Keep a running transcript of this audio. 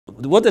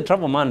What the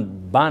travel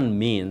ban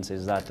means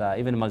is that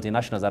even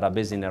multinationals that are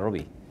based in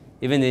Nairobi,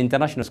 even the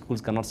international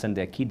schools cannot send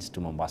their kids to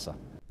Mombasa.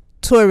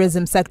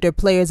 Tourism sector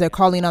players are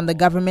calling on the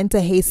government to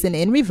hasten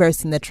in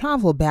reversing the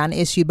travel ban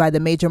issued by the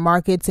major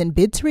markets in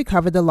bid to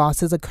recover the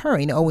losses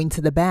occurring owing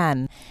to the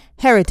ban.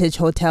 Heritage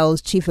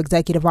Hotels Chief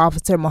Executive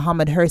Officer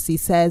Mohammed Hersey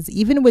says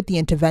even with the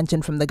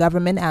intervention from the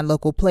government and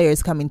local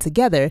players coming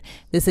together,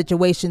 the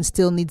situation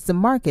still needs the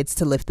markets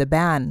to lift the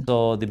ban.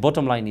 So the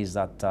bottom line is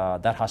that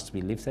that has to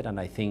be lifted, and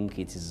I think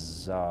it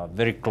is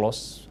very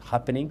close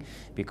happening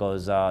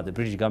because the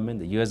British government,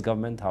 the US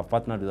government have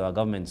partnered with our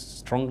government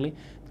strongly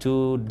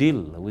to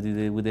deal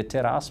with the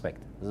terror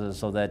aspect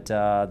so that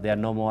there are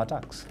no more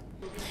attacks.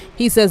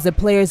 He says the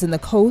players in the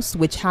coast,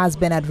 which has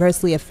been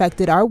adversely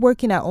affected, are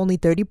working at only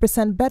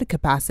 30% bed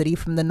capacity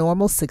from the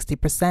normal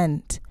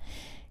 60%.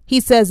 He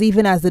says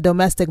even as the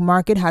domestic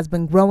market has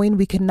been growing,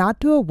 we cannot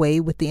do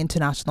away with the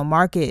international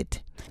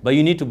market. But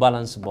you need to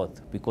balance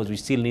both because we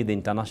still need the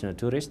international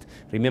tourist.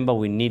 Remember,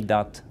 we need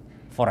that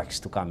forex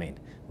to come in.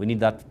 We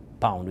need that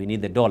pound, we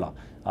need the dollar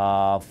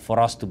for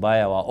us to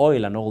buy our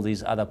oil and all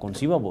these other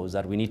consumables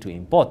that we need to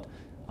import.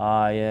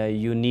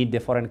 You need the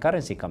foreign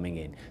currency coming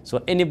in.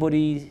 So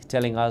anybody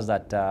telling us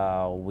that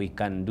we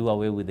can do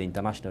away with the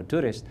international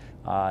tourists,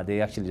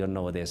 they actually don't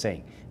know what they're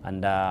saying.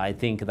 And I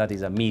think that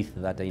is a myth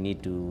that I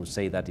need to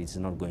say that it's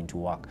not going to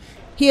work.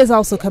 He has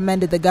also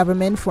commended the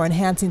government for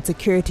enhancing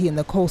security in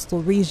the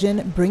coastal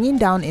region, bringing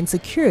down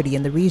insecurity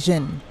in the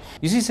region.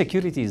 You see,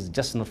 security is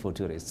just not for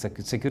tourists.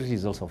 Security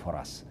is also for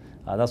us.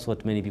 That's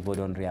what many people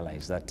don't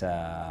realize,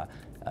 that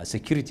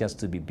security has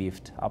to be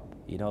beefed up.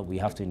 You know, we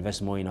have to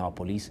invest more in our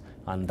police,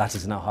 and that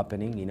is now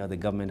happening. You know, the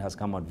government has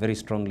come out very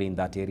strongly in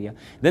that area.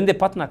 Then the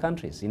partner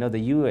countries, you know, the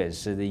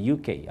US, the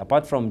UK,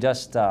 apart from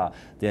just the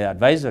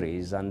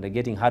advisories and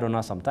getting hard on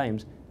us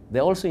sometimes,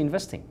 they're also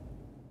investing.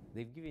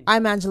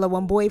 I'm Angela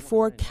Wamboy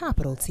for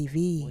Capital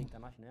TV.